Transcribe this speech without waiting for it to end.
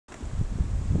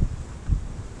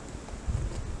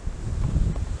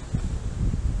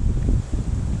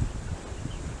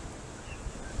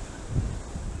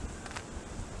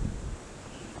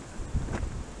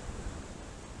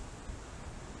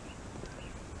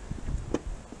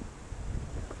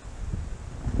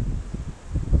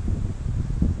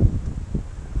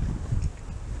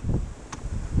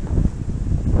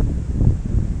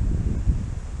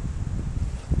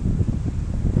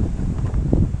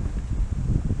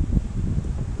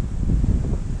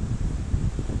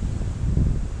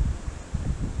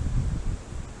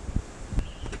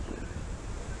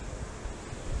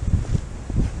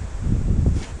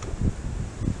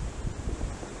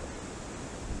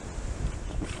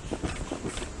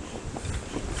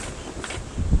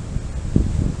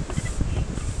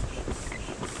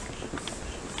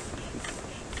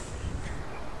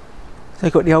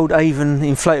They've got the old Avon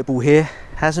inflatable here,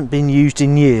 hasn't been used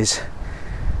in years.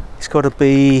 It's got to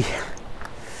be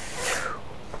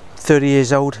 30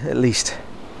 years old at least,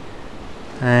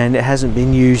 and it hasn't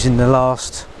been used in the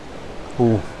last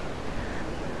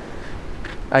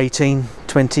 18,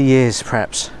 20 years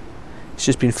perhaps. It's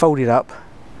just been folded up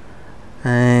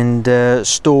and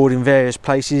stored in various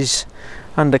places,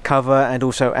 under cover and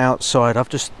also outside. I've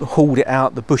just hauled it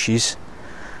out the bushes,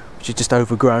 which is just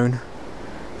overgrown.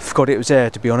 Forgot it was there,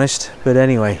 to be honest, but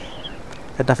anyway,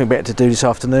 had nothing better to do this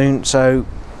afternoon. So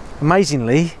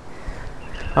amazingly,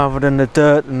 other than the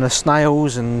dirt and the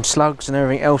snails and slugs and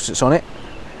everything else that's on it,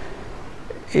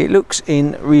 it looks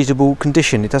in reasonable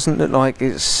condition. It doesn't look like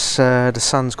it's the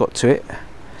sun's got to it.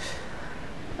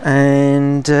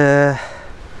 And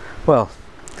well,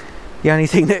 the only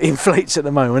thing that inflates at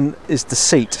the moment is the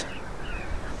seat.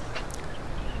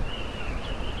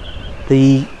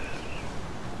 The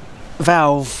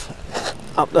valve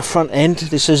up the front end,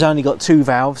 this has only got two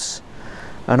valves,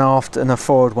 an aft and a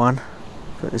forward one,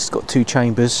 but it's got two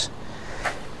chambers.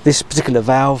 This particular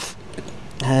valve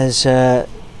has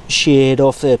sheared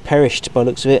off, perished by the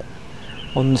looks of it,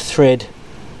 on the thread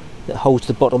that holds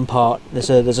the bottom part.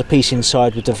 There's a piece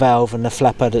inside with the valve and the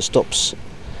flapper that stops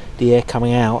the air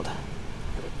coming out,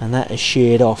 and that is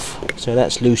sheared off, so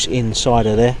that's loose inside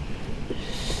of there.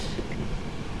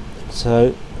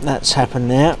 So that's happened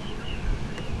there.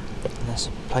 That's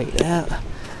a plate there,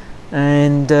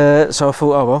 and so I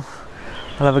thought, oh well,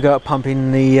 I'll have a go at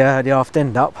pumping the aft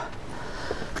end up.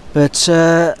 But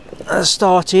I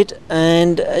started,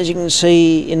 and as you can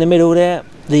see in the middle there,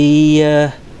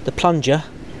 the plunger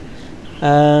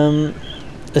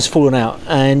has fallen out,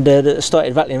 and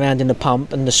started rattling around in the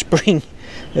pump, and the spring,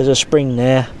 there's a spring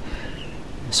there,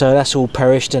 so that's all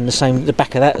perished, and the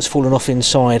back of that has fallen off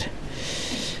inside,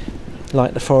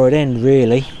 like the forward end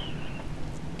really.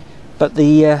 But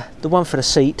the one for the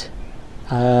seat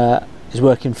is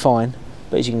working fine,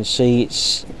 but as you can see,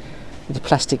 the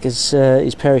plastic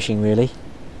is perishing really.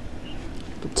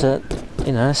 But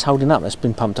you know, it's holding up. It's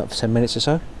been pumped up for 10 minutes or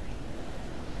so.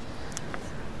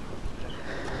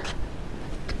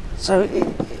 So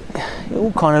it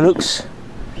all kind of looks,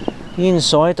 the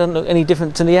inside doesn't look any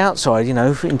different to the outside, you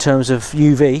know, in terms of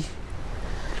UV.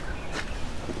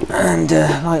 And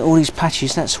like all these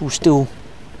patches, that's all still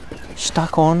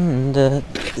stuck on, and the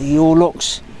yaw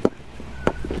locks,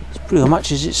 it's pretty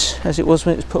much as it was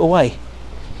when it was put away.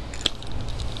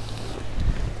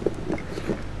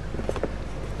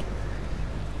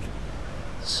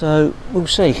 So we'll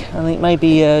see. I think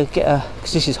maybe get a,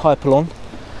 because this is Hypalon,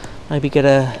 maybe get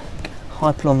a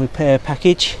Hypalon repair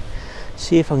package,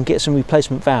 see if I can get some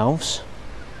replacement valves,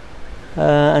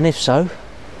 and if so,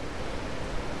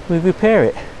 we repair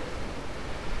it.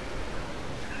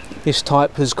 This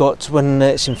type has got, when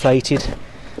it's inflated,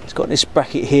 it's got this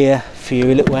bracket here for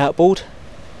your little outboard.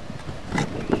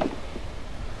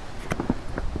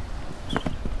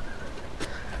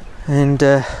 And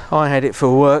I had it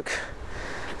for work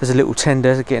as a little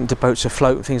tender to get into boats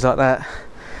afloat and things like that.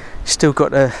 Still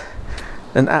got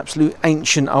an absolute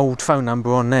ancient old phone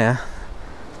number on there,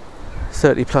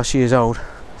 30 plus years old.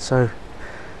 So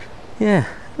yeah,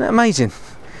 isn't that amazing?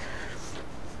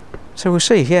 So we'll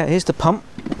see. Yeah, here's the pump.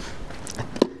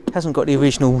 Hasn't got the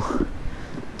original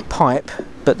pipe,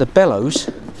 but the bellows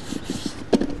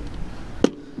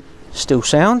still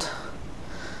sound.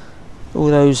 All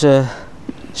those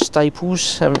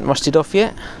staples haven't rusted off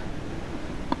yet,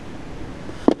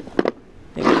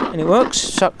 and it works.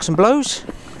 Sucks and blows.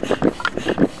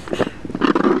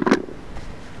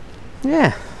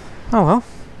 Yeah. Oh well.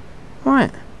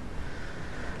 Right.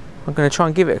 I'm going to try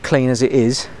and give it a clean as it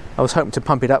is. I was hoping to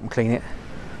pump it up and clean it.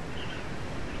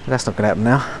 That's not going to happen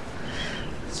now,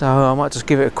 so I might just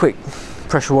give it a quick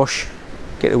pressure wash,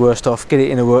 get the worst off, get it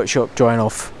in the workshop drying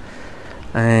off,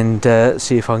 and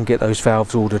see if I can get those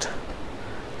valves ordered,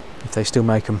 if they still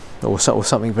make them, or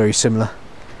something very similar.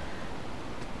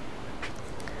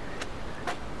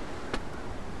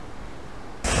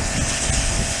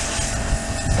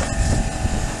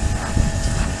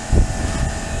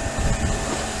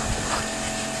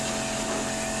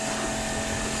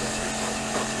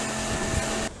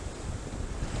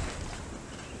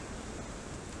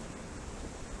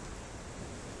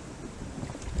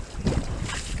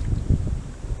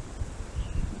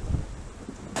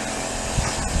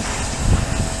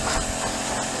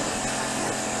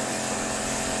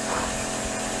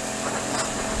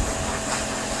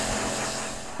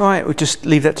 Right, we'll just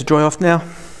leave that to dry off now.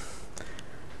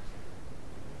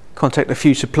 Contact a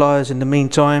few suppliers in the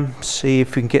meantime, see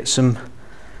if we can get some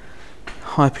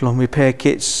Hypalon repair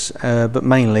kits, but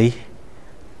mainly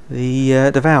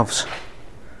the valves.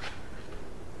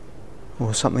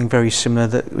 or something very similar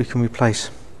that we can replace.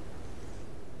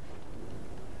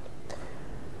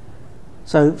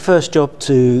 So first job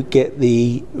to get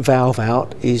the valve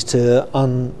out is to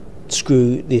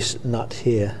unscrew this nut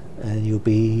here, and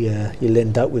you'll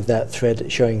end up with that thread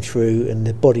showing through and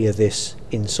the body of this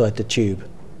inside the tube.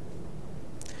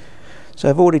 So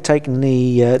I've already taken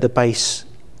the base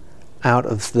out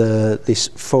of this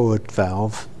forward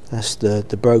valve. That's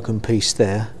the broken piece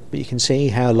there, but you can see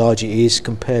how large it is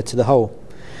compared to the hole.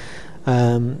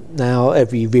 Now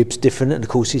every rib's different, and of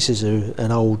course this is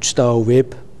an old style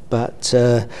rib, but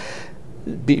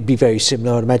be very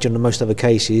similar, I'd imagine, to most other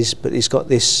cases. But it's got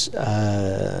this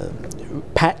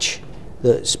patch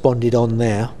that's bonded on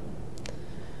there,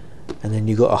 and then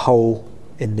you've got a hole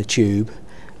in the tube,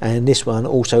 and this one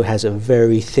also has a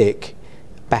very thick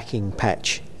backing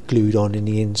patch glued on in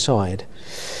the inside.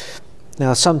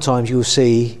 Now sometimes you'll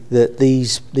see that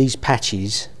these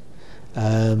patches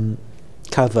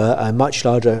cover a much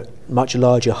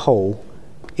larger hole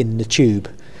in the tube,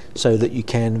 so that you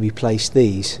can replace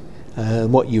these.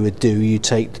 What you would do, you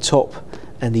take the top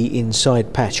and the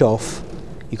inside patch off,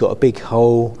 you've got a big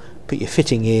hole, put your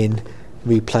fitting in,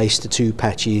 replace the two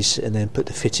patches, and then put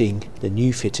the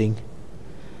new fitting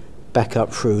back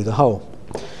up through the hole.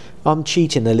 I'm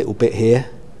cheating a little bit here.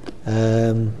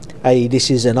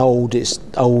 This is an old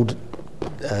inflatable,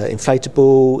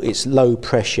 it's low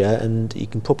pressure, and you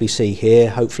can probably see here,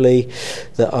 hopefully,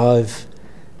 that I've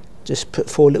just put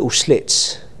 4 little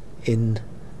slits in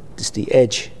just the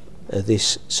edge of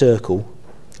this circle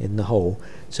in the hole,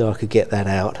 so I could get that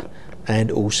out,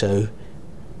 and also,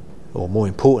 or more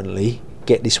importantly,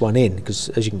 get this one in, because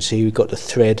as you can see we've got the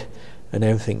thread and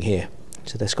everything here,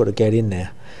 so that's got to get in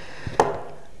there.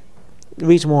 The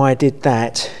reason why I did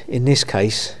that in this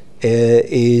case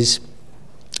is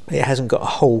it hasn't got a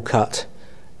hole cut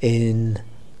in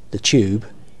the tube,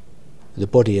 the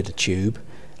body of the tube.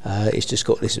 It's just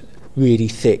got this really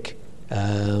thick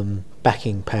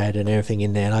backing pad and everything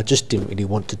in there, and I just didn't really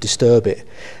want to disturb it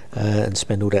and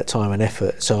spend all that time and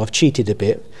effort, so I've cheated a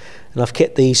bit, and I've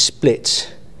kept these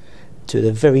splits to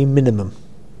the very minimum,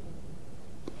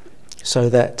 so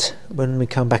that when we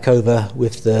come back over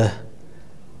with the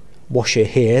washer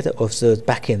here of the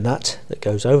backing nut that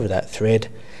goes over that thread,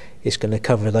 it's going to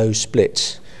cover those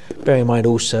splits. Bear in mind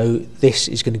also, this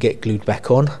is going to get glued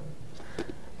back on,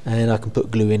 and I can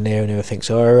put glue in there and everything,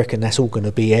 so I reckon that's all going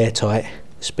to be airtight,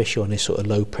 especially on this sort of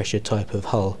low pressure type of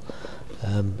hull,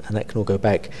 and that can all go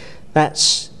back.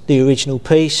 That's the original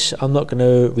piece. I'm not going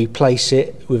to replace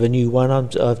it with a new one.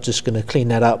 I'm just going to clean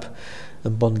that up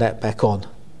and bond that back on.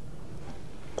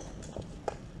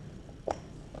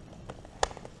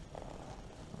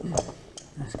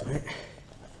 That's great.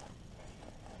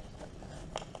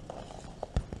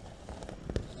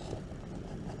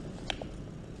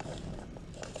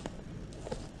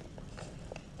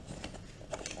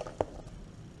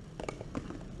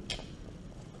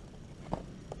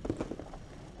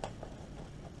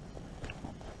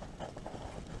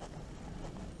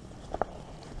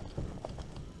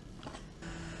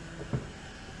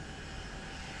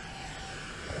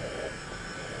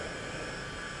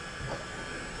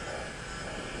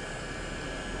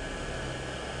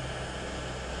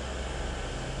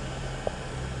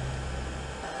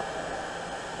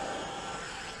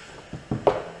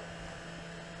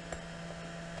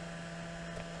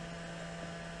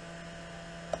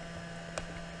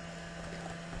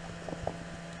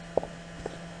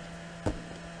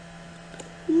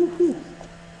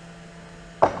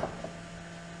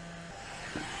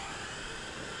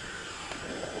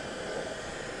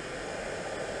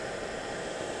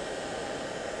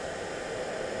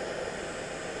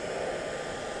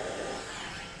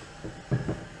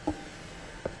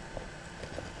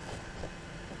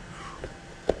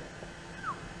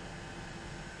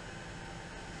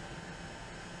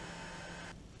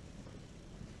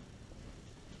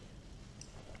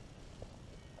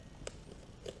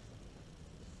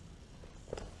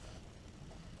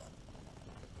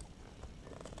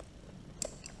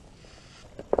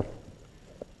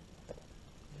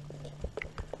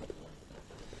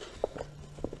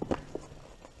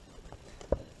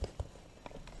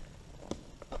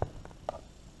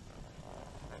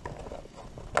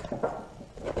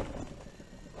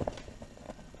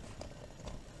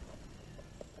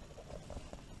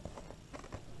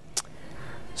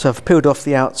 So I've peeled off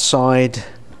the outside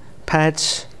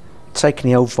pads, taken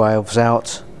the old valves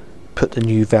out, put the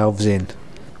new valves in.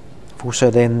 I've also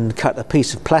then cut a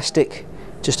piece of plastic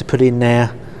just to put in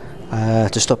there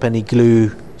to stop any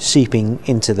glue seeping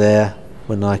into there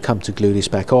when I come to glue this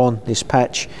back on, this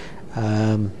patch,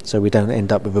 so we don't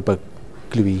end up with a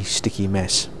gluey sticky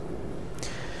mess.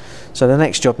 So the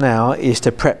next job now is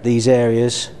to prep these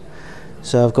areas.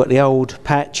 So I've got the old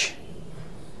patch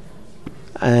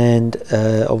and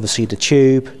obviously the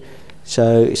tube,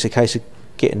 so it's a case of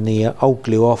getting the old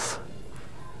glue off,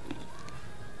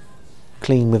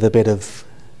 clean with a bit of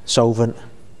solvent,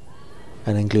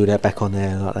 and then glue that back on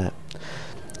there like that.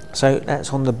 So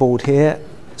that's on the board here.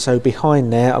 So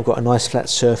behind there I've got a nice flat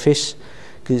surface,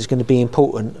 because it's going to be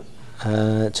important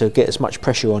to get as much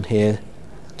pressure on here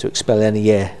to expel any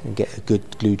air and get a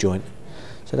good glue joint.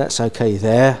 So that's okay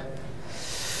there.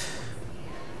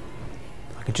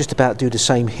 I can just about do the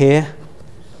same here.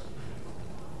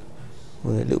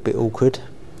 Well, a little bit awkward,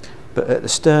 but at the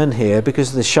stern here, because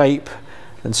of the shape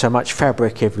and so much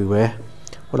fabric everywhere,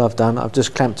 what I've done, I've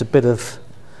just clamped a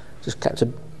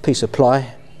piece of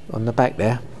ply on the back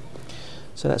there,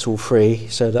 so that's all free,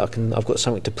 so that I've got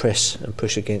something to press and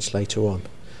push against later on.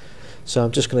 So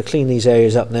I'm just going to clean these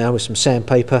areas up now with some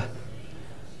sandpaper.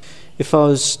 If I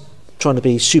was trying to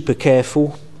be super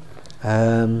careful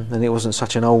and it wasn't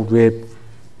such an old rib,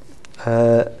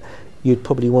 you'd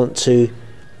probably want to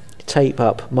tape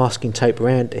up masking tape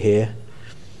around here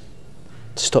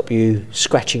to stop you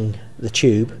scratching the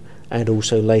tube, and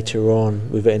also later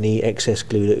on with any excess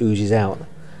glue that oozes out,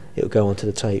 it'll go onto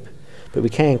the tape. But we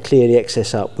can clear the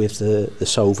excess up with the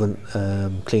solvent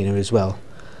cleaner as well,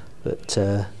 but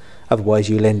otherwise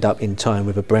you'll end up in time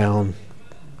with a brown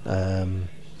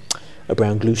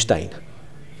glue stain.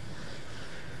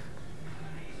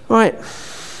 Right,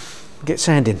 get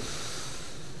sanding.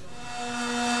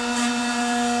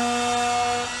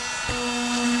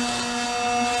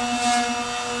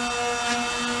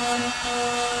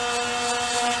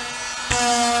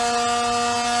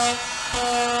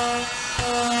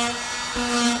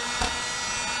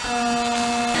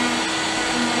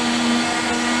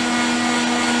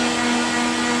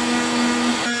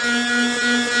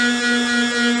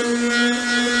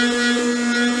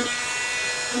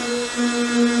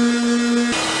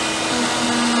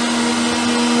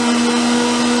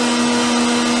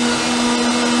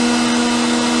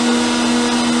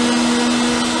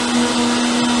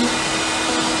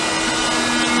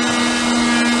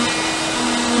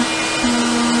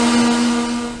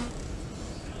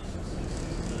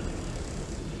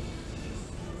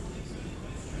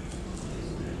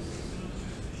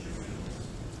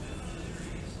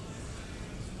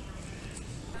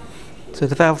 So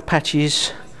the valve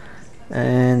patches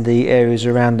and the areas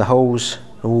around the holes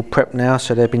are all prepped now,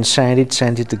 so they've been sanded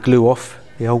the glue off,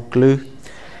 the old glue,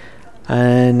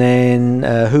 and then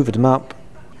hoovered them up,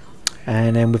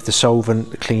 and then with the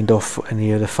solvent cleaned off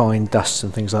any of the fine dust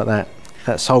and things like that.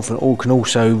 That solvent can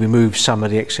also remove some of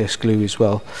the excess glue as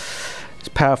well. It's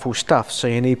powerful stuff, so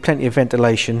you need plenty of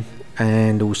ventilation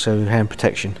and also hand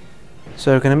protection.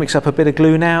 So we're going to mix up a bit of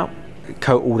glue now,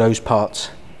 coat all those parts,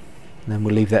 and then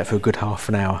we'll leave that for a good half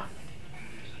an hour.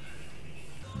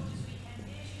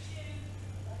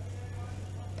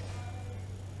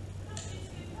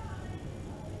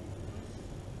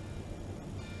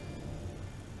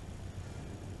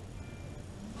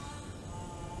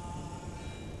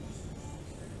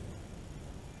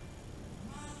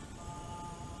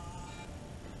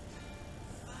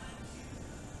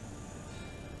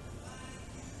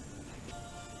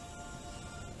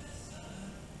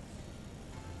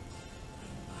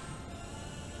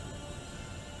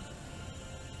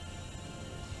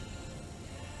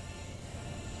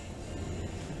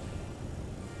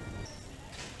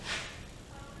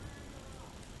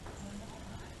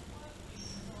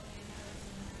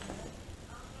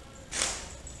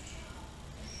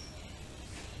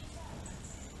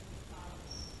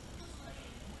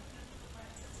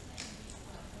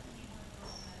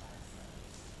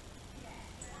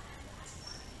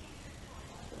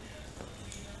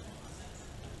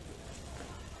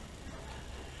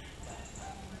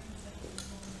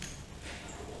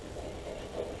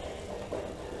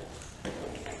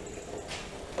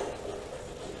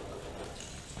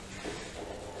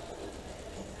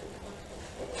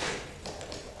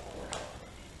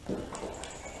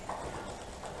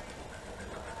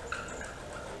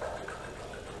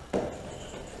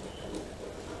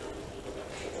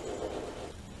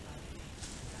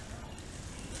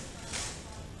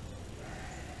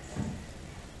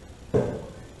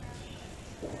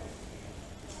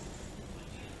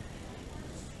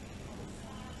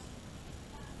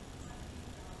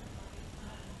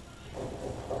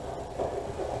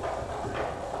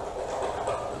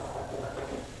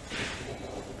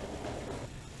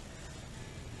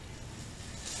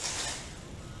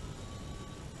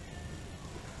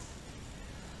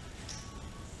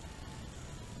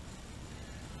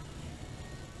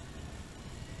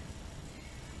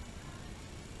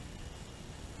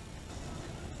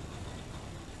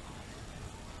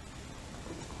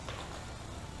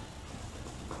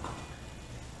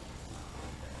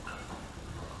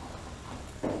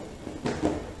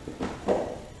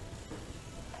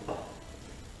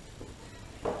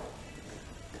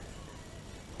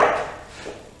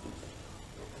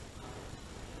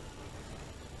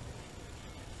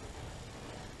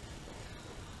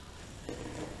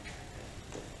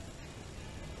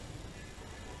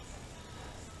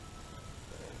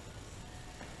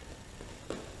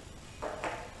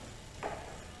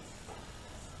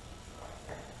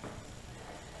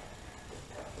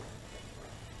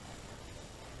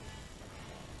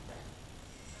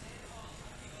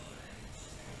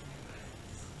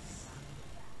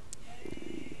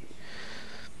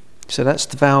 So that's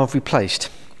the valve replaced.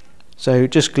 So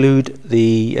just glued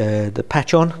the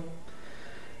patch on,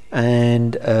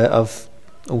 and I've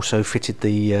also fitted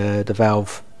the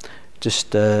valve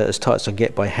just as tight as I can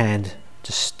get by hand,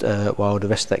 just while the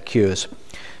rest of that cures.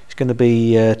 It's going to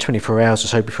be 24 hours or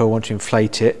so before I want to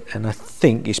inflate it, and I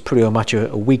think it's pretty much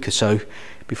a week or so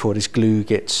before this glue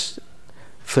gets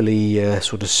fully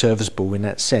sort of serviceable in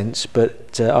that sense,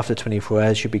 but after 24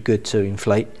 hours should be good to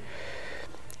inflate.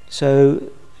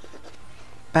 So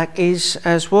back is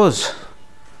as was.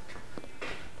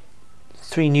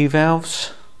 3 new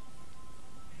valves.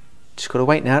 Just got to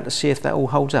wait now to see if that all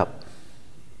holds up.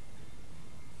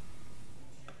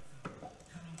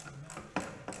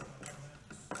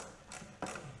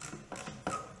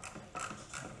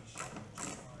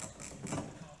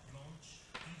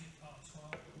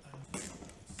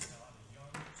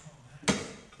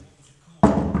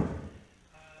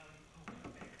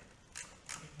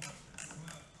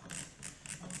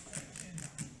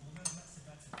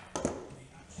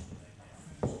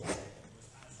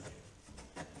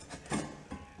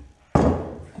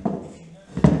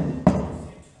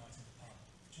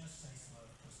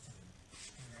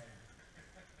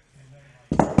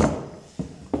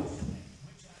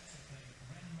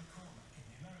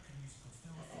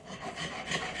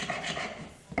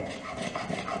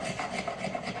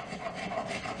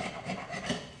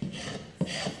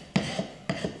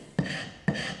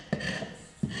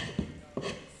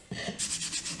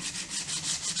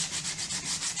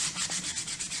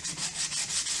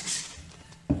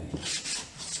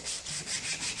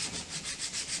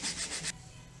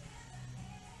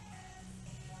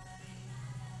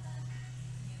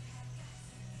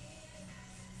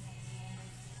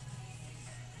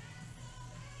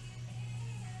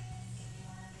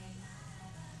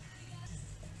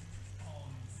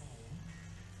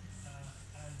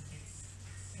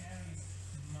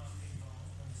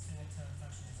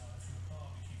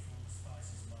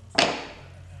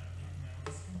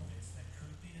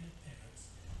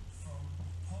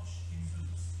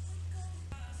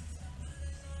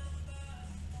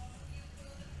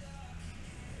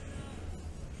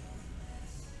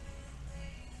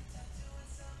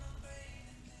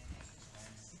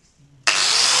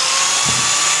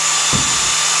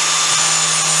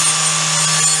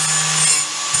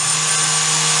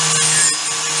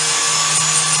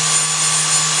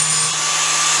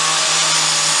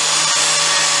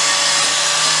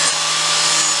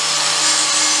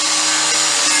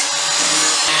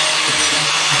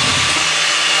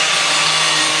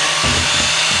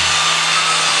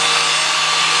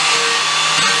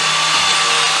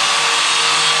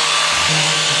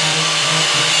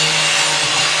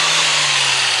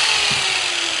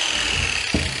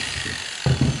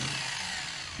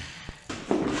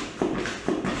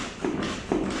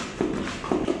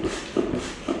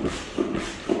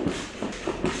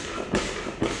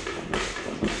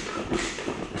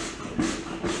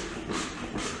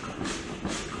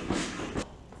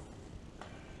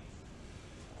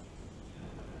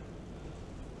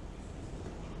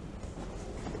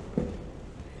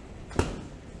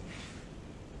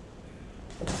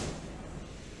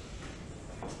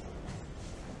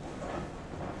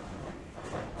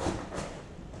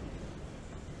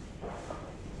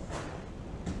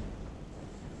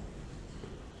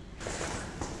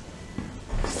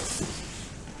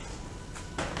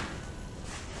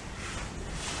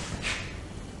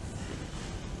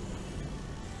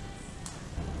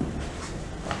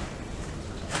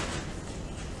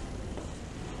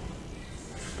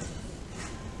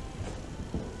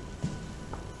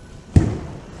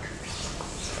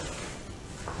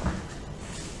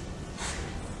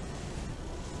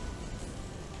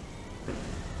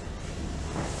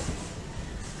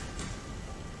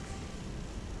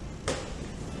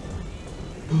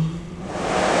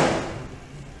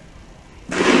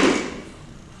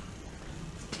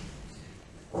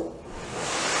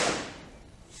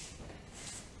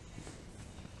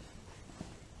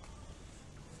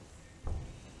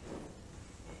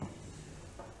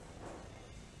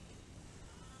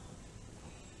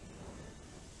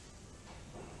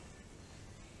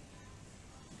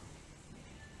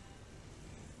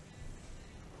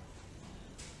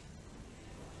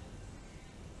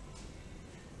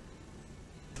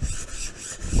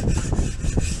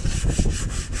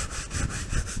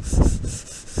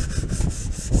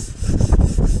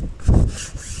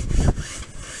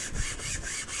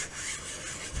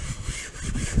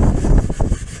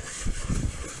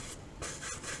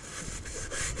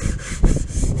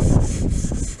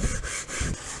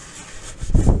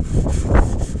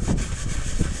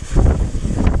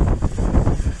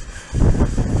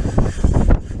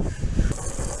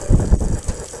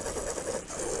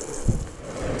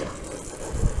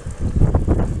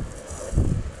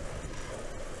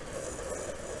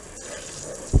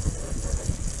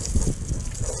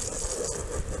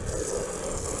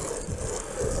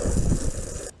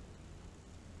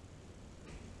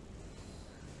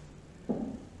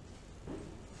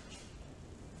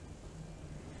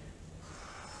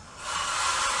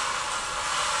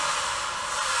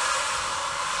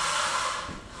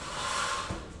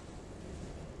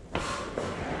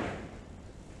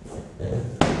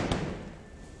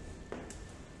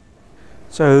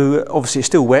 So obviously it's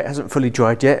still wet, hasn't fully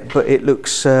dried yet, but it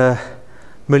looks $1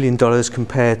 million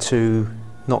compared to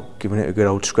not giving it a good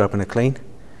old scrub and a clean.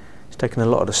 It's taken a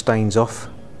lot of the stains off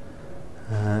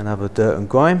and other dirt and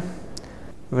grime.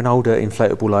 With an older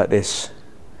inflatable like this,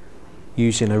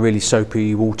 using a really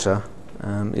soapy water,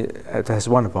 it has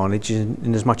one advantage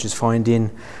in as much as finding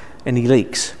any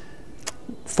leaks.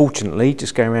 Fortunately,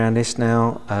 just going around this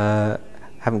now,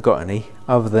 haven't got any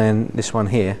other than this one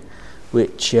here,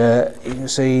 which you can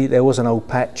see there was an old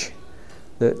patch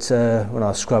that when I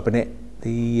was scrubbing it,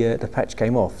 the patch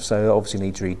came off, so it obviously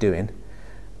needs redoing.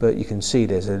 But you can see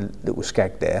there's a little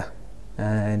scag there,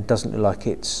 and doesn't look like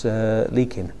it's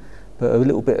leaking. But a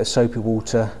little bit of soapy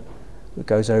water that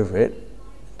goes over it,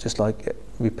 just like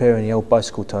repairing the old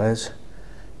bicycle tyres,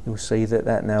 you'll see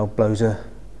that now blows a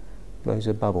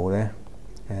bubble there.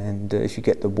 And if you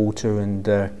get the water and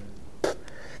there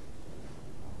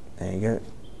you go,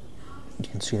 you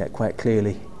can see that quite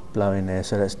clearly blowing there,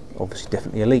 so that's obviously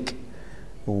definitely a leak,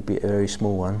 albeit a very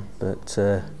small one. But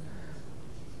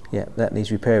yeah, that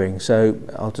needs repairing, so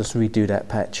I'll just redo that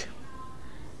patch.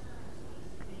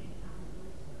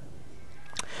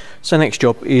 So next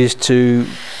job is to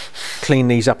clean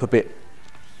these up a bit.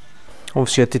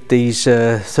 Obviously I did these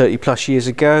 30 plus years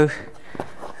ago,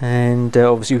 and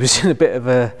obviously was in a bit of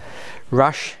a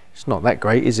rush. It's not that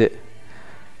great, is it?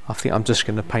 I think I'm just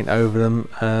going to paint over them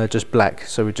just black,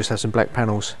 so we just have some black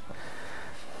panels.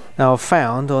 Now I've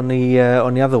found on the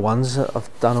other ones that I've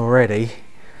done already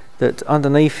that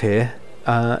underneath here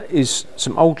is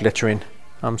some old lettering.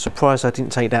 I'm surprised I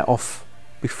didn't take that off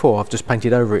before. I've just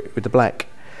painted over it with the black,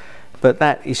 but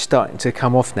that is starting to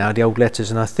come off now, the old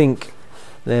letters, and I think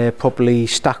they're probably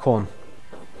stuck on,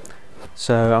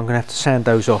 so I'm going to have to sand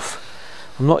those off.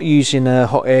 I'm not using a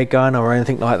hot air gun or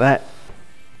anything like that.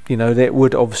 You know, that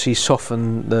would obviously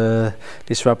soften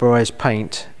this rubberized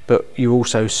paint, but you're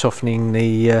also softening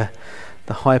the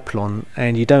Hypalon,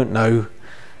 and you don't know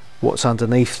what's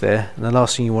underneath there, and the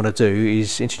last thing you want to do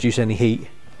is introduce any heat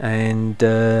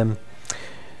and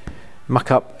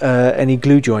muck up any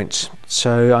glue joints.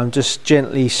 So I'm just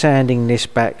gently sanding this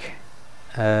back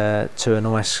to a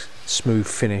nice smooth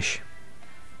finish.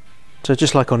 So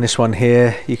just like on this one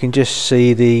here, you can just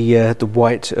see the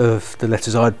white of the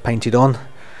letters I'd painted on.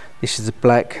 This is the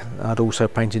black I'd also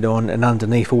painted on, and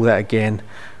underneath all that again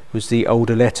was the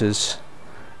older letters,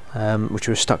 which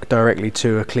were stuck directly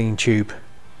to a clean tube,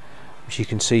 which you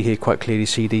can see here, quite clearly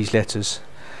see these letters.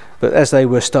 But as they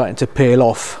were starting to peel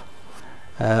off,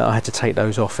 I had to take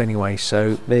those off anyway,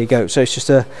 so there you go. So it's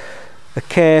just a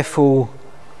careful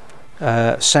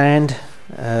sand,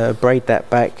 braid that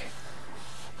back,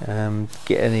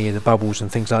 get any of the bubbles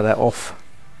and things like that off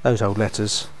those old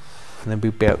letters, and then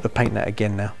we'll be able to paint that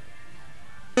again now.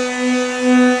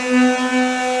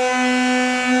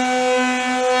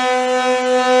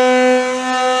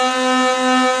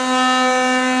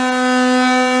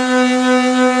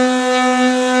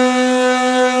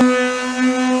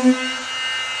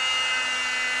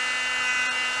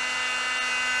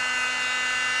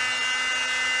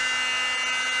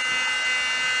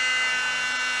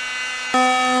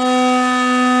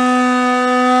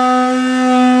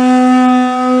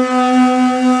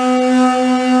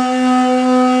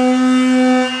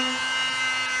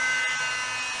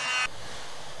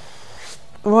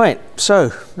 Right, so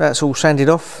that's all sanded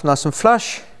off nice and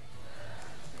flush,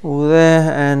 all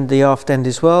there, and the aft end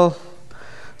as well.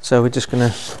 So we're just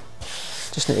need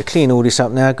to clean all this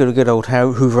up now. Got a good old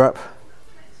hoover up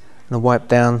and wipe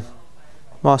down,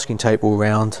 masking tape all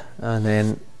round, and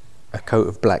then a coat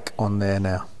of black on there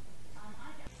now.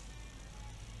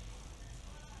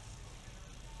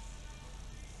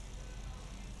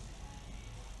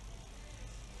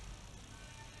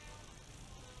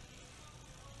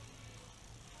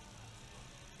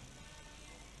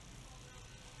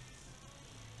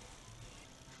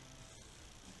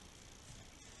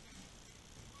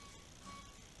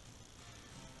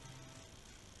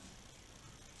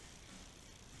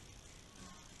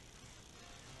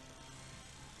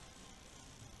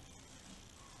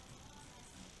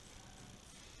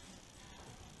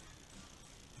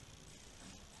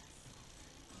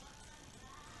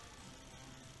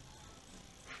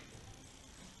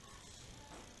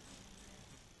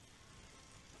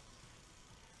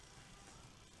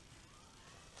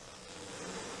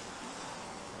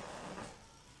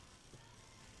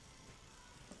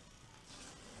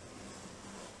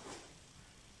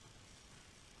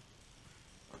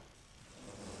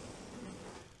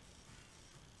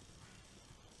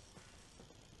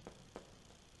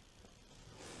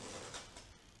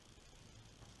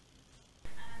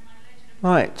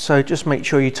 Right, so just make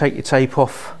sure you take your tape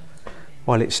off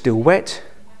while it's still wet.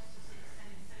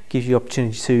 Gives you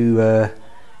opportunity to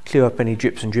clear up any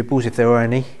drips and dribbles if there are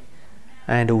any,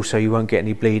 and also you won't get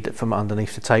any bleed from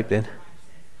underneath the tape then.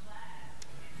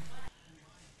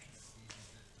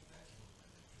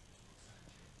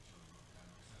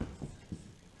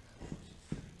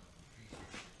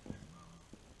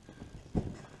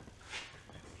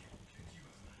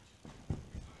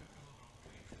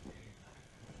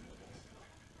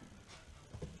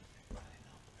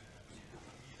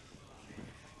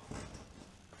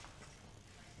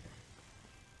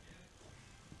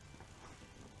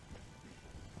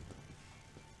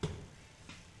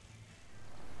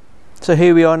 So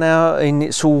here we are now in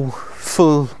its all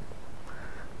full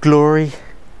glory,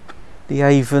 the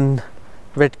Avon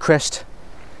Redcrest.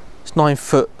 It's 9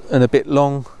 foot and a bit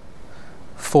long,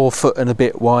 4 foot and a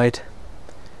bit wide.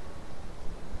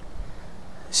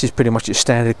 This is pretty much its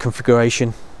standard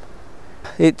configuration.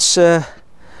 It's on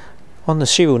the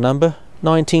serial number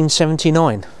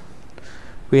 1979.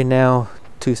 We're now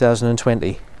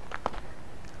 2020.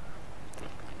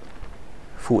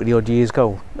 40 odd years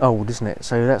old, isn't it?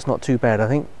 So that's not too bad, I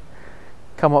think.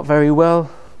 Come up very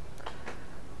well.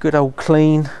 Good old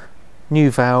clean, new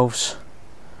valves.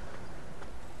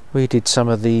 We did some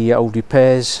of the old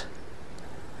repairs,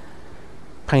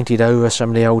 painted over some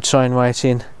of the old sign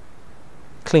writing,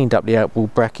 cleaned up the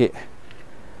outboard bracket.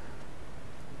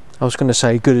 I was going to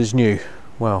say good as new.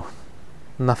 Well,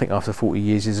 nothing after 40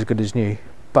 years is as good as new,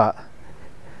 but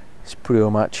it's pretty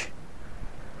much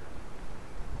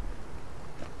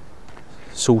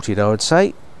sorted, I would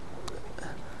say.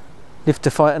 Live to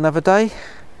fight another day.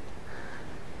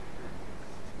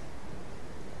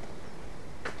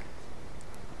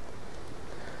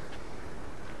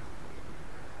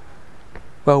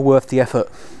 Well worth the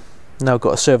effort. Now I've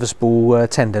got a serviceable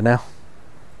tender now.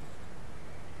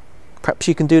 Perhaps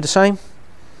you can do the same.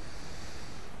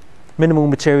 Minimal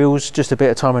materials, just a bit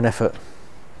of time and effort.